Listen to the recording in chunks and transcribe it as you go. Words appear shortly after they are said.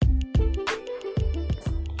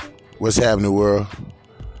What's happening, world?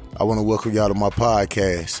 I want to welcome y'all to my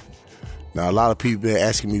podcast. Now, a lot of people been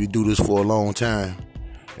asking me to do this for a long time,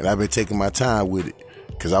 and I've been taking my time with it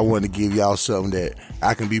because I want to give y'all something that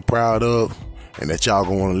I can be proud of and that y'all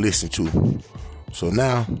gonna want to listen to. So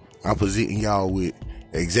now, I'm presenting y'all with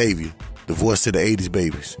Xavier, the voice of the 80s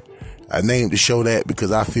babies. I named the show that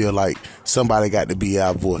because I feel like somebody got to be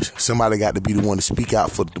our voice. Somebody got to be the one to speak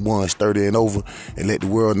out for the ones 30 and over and let the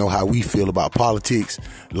world know how we feel about politics,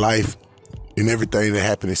 life, and everything that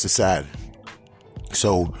happens in society.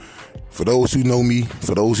 So, for those who know me,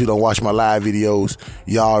 for those who don't watch my live videos,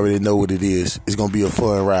 y'all already know what it is. It's going to be a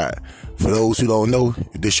fun ride. For those who don't know,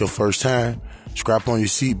 if this your first time, strap on your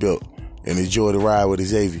seatbelt and enjoy the ride with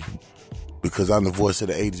Xavier because I'm the voice of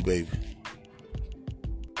the 80s, baby.